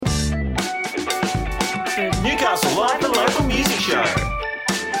Newcastle Live, the local music show.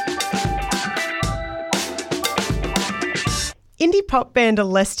 Indie pop band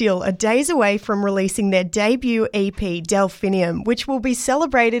Elestial are days away from releasing their debut EP, Delphinium, which will be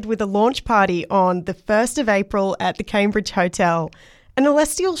celebrated with a launch party on the 1st of April at the Cambridge Hotel. An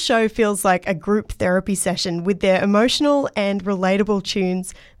Elestial show feels like a group therapy session with their emotional and relatable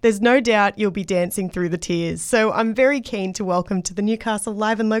tunes. There's no doubt you'll be dancing through the tears. So I'm very keen to welcome to the Newcastle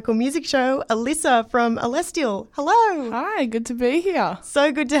Live and Local Music Show, Elyssa from Elestial. Hello. Hi, good to be here.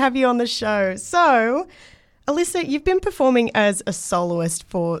 So good to have you on the show. So, Elyssa, you've been performing as a soloist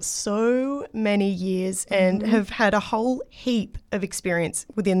for so many years and have had a whole heap of experience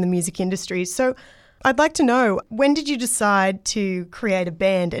within the music industry. So I'd like to know, when did you decide to create a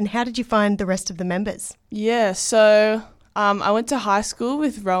band and how did you find the rest of the members? Yeah, so I went to high school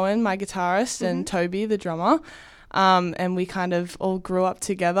with Rowan, my guitarist, and Toby, the drummer, and we kind of all grew up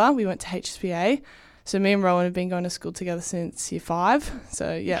together. We went to HSPA. So me and Rowan have been going to school together since year 5.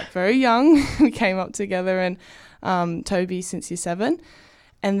 So, yeah, very young. We came up together, and Toby since year 7.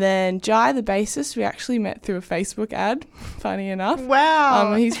 And then Jai, the bassist, we actually met through a Facebook ad, funny enough.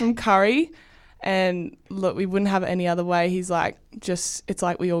 Wow. He's from Curry. And look, we wouldn't have it any other way. He's like, it's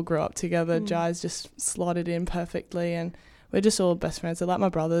like we all grew up together. Jai's just slotted in perfectly, and we're just all best friends. They're like my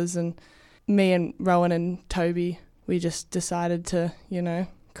brothers. And me and Rowan and Toby, we just decided to,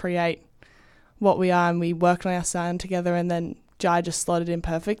 create what we are, and we worked on our sound together, and then Jai just slotted in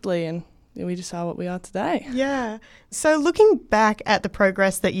perfectly, and we just are what we are today. Yeah. So looking back at the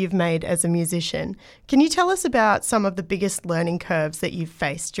progress that you've made as a musician, can you tell us about some of the biggest learning curves that you've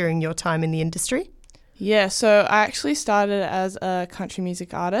faced during your time in the industry? Yeah, so I actually started as a country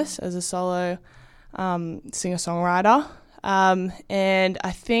music artist, as a solo singer-songwriter, and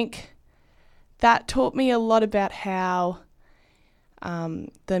I think that taught me a lot about how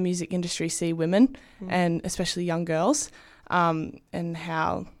the music industry see women, and especially young girls, and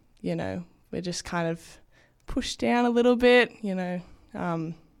how, we're just kind of pushed down a little bit,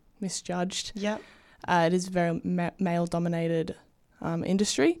 misjudged. Yep. It is a very male-dominated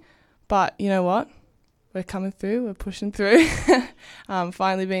industry, but you know what? We're coming through, we're pushing through,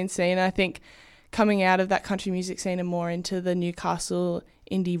 finally being seen. I think coming out of that country music scene and more into the Newcastle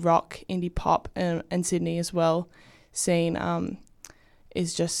indie rock, indie pop, and Sydney as well scene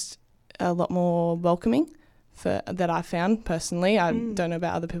is just a lot more welcoming that I found personally. I don't know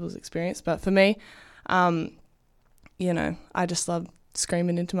about other people's experience, but for me, I just love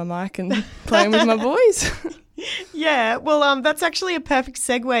screaming into my mic and playing with my boys. Yeah, well, that's actually a perfect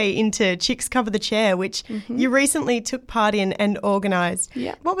segue into Chicks Cover the Chair, which you recently took part in and organised.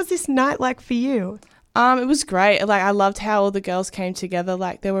 Yeah. What was this night like for you? It was great. Like, I loved how all the girls came together.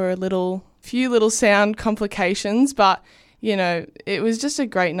 Like, there were few little sound complications, but it was just a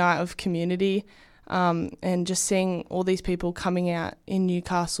great night of community, and just seeing all these people coming out in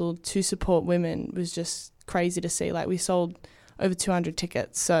Newcastle to support women was just crazy to see. Like, we sold over 200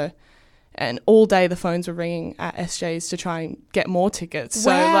 tickets, and all day the phones were ringing at SJ's to try and get more tickets.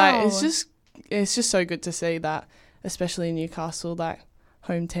 Wow. So like, it's just so good to see that, especially in Newcastle, like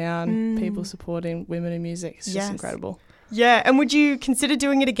hometown, people supporting women in music. It's just incredible. Yeah, and would you consider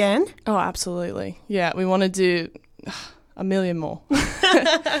doing it again? Oh, absolutely. Yeah, we want to do a million more.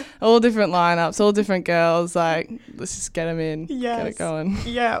 All different lineups, all different girls. Like, let's just get them in, get it going.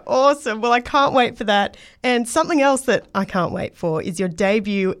 Yeah, awesome. Well, I can't wait for that. And something else that I can't wait for is your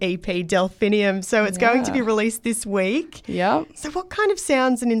debut EP, Delphinium. So it's going to be released this week. Yep. So what kind of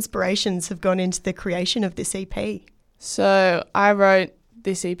sounds and inspirations have gone into the creation of this EP? So I wrote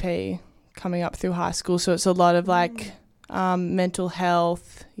this EP coming up through high school. So it's a lot of like mental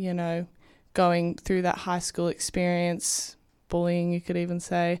health, going through that high school experience, bullying, you could even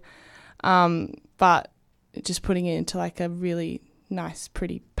say, but just putting it into like a really nice,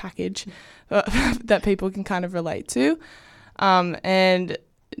 pretty package that people can kind of relate to. And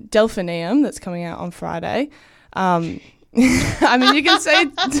Delphinium, that's coming out on Friday. I mean, you can say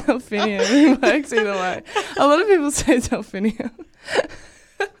Delphinium, it works either way. A lot of people say Delphinium.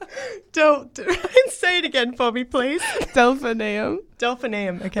 Don't say it again for me, please. Delphinium.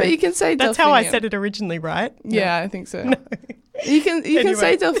 Delphinium, okay. But you can say That's Delphinium. how I said it originally, right? Yeah, I think so. No. You can Anyway.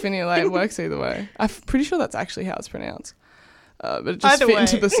 say Delphinium, like, it works either way. I'm pretty sure that's actually how it's pronounced. But it just Either fit way.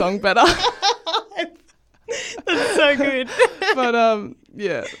 into the song better. That's so good. But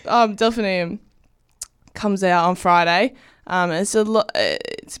Delphinium comes out on Friday. It's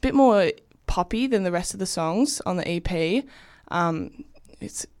a bit more poppy than the rest of the songs on the EP.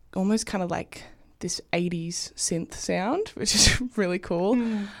 It's almost kind of like this 80s synth sound, which is really cool.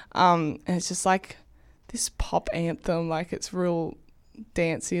 And it's just like this pop anthem, like it's real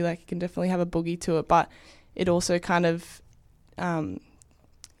dancey, like you can definitely have a boogie to it, but it also kind of,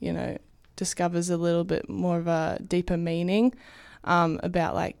 discovers a little bit more of a deeper meaning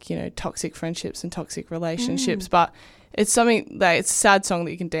about like, toxic friendships and toxic relationships. But it's something that it's a sad song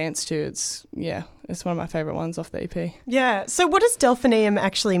that you can dance to. It's one of my favourite ones off the EP. Yeah. So what does Delphinium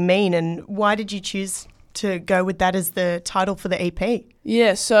actually mean, and why did you choose to go with that as the title for the EP?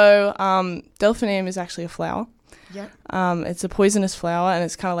 Yeah, so Delphinium is actually a flower. Yeah. It's a poisonous flower, and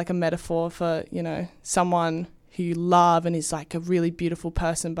it's kind of like a metaphor for, someone who you love and is like a really beautiful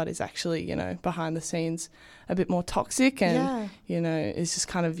person, but is actually, behind the scenes a bit more toxic and, is just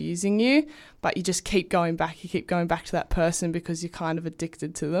kind of using you. But you just keep going back. You keep going back to that person because you're kind of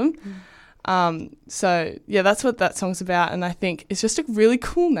addicted to them. So, yeah, that's what that song's about. And I think it's just a really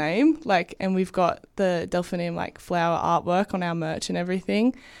cool name. And we've got the Delphinium, flower artwork on our merch and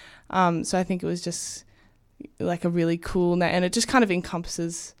everything. So I think it was just, a really cool name. And it just kind of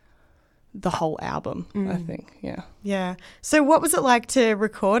encompasses the whole album, I think, yeah. Yeah. So what was it like to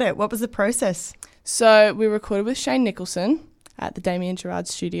record it? What was the process? So we recorded with Shane Nicholson at the Damien Gerard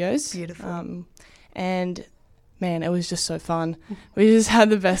Studios. Beautiful. And, man, it was just so fun. We just had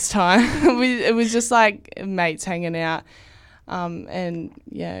the best time. It was just like mates hanging out. And,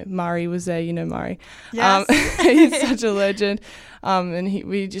 yeah, Murray was there, Murray. Yes. He's such a legend. And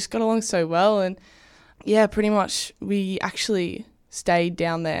we just got along so well. And, yeah, pretty much we actually stayed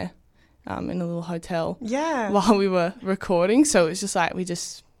down there in a little hotel while we were recording. So it was just we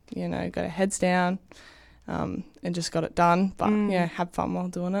just, got our heads down and just got it done. But, had fun while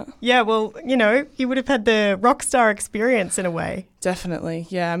doing it. Yeah, well, you would have had the rock star experience in a way. Definitely.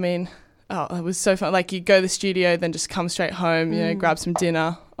 Yeah, I mean, it was so fun. You go to the studio, then just come straight home, grab some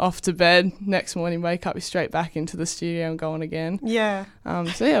dinner, off to bed. Next morning, wake up, you're straight back into the studio and go on again. Yeah.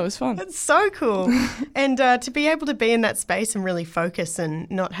 So, yeah, it was fun. That's so cool. And to be able to be in that space and really focus and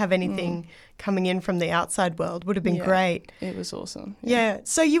not have anything coming in from the outside world would have been great. It was awesome. Yeah.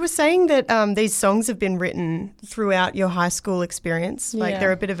 So you were saying that these songs have been written throughout your high school experience.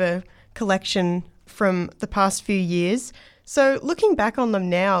 They're a bit of a collection from the past few years. So looking back on them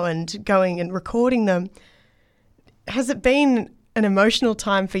now and going and recording them, has it been an emotional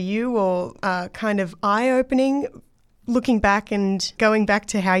time for you or kind of eye-opening looking back and going back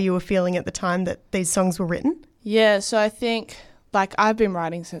to how you were feeling at the time that these songs were written? Yeah, so I think I've been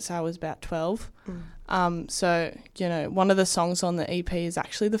writing since I was about 12. So, one of the songs on the EP is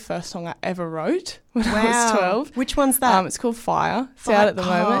actually the first song I ever wrote when I was 12. Which one's that? It's called Fire. It's out at the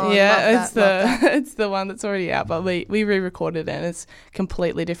moment. Yeah, it's the one that's already out, but we re-recorded it and it's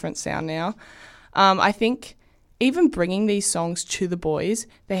completely different sound now. I think even bringing these songs to the boys,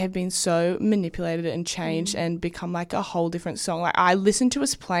 they have been so manipulated and changed and become a whole different song. I listen to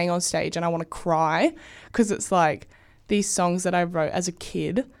us playing on stage and I want to cry because it's these songs that I wrote as a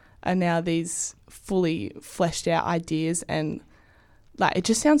kid are now these fully fleshed out ideas and it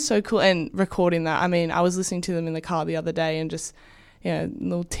just sounds so cool. And recording that, I mean, I was listening to them in the car the other day and just,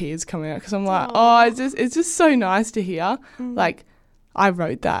 little tears coming out because I'm it's just so nice to hear. I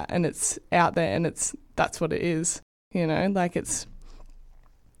wrote that and it's out there and that's what it is,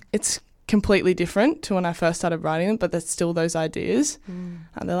 it's completely different to when I first started writing them, but there's still those ideas and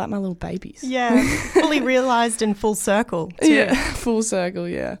they're like my little babies. Yeah, fully realised and full circle too. Yeah, full circle,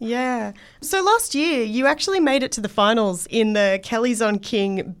 yeah. Yeah. So last year you actually made it to the finals in the Kelly's on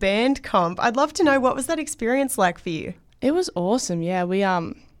King band comp. I'd love to know, what was that experience like for you? It was awesome, yeah. We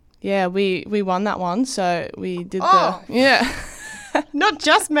won that one, so we did Not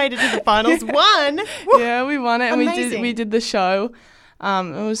just made it to the finals, won. Yeah, we won it. Amazing. And we did the show.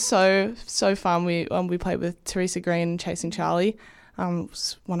 It was so fun. We played with Teresa Green and Chasing Charlie. It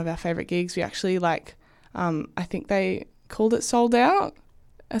was one of our favourite gigs. We actually I think they called it sold out,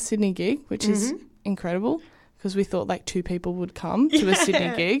 a Sydney gig, which is incredible because we thought 2 people would come to a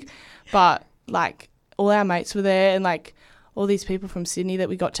Sydney gig, but all our mates were there and all these people from Sydney that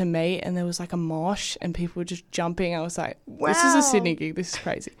we got to meet, and there was a mosh and people were just jumping. I was like, This is a Sydney gig. This is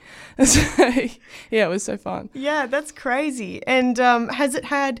crazy. So, yeah, it was so fun. Yeah, that's crazy. And has it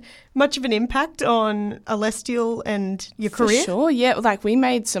had much of an impact on Elestial and your career? For sure, yeah. We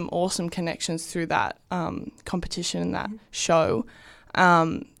made some awesome connections through that competition and that show.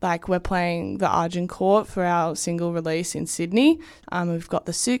 We're playing the Argencourt for our single release in Sydney. We've got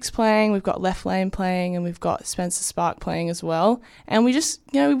the Six playing, we've got Left Lane playing, and we've got Spencer Spark playing as well. And we just,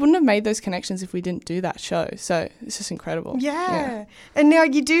 we wouldn't have made those connections if we didn't do that show. So it's just incredible. Yeah. And now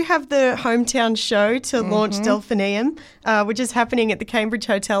you do have the hometown show to launch Delphinium, which is happening at the Cambridge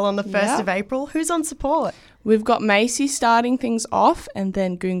Hotel on the 1st of April. Who's on support? We've got Macy starting things off and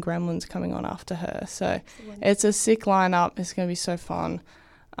then Goon Gremlin's coming on after her. So It's a sick lineup. It's going to be so fun.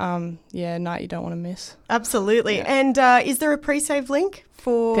 night you don't want to miss. Absolutely. Yeah. And is there a pre-save link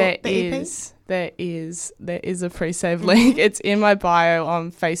for the EP? There is a pre-save link. It's in my bio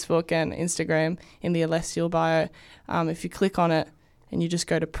on Facebook and Instagram in the Elestial bio. If you click on it and you just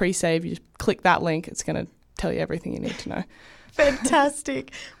go to pre-save, you just click that link, it's going to tell you everything you need to know.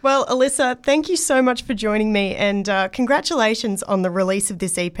 Fantastic. Well, Elyssa, thank you so much for joining me, and congratulations on the release of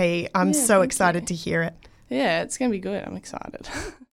this EP. I'm so excited to hear it. Yeah, it's going to be good. I'm excited.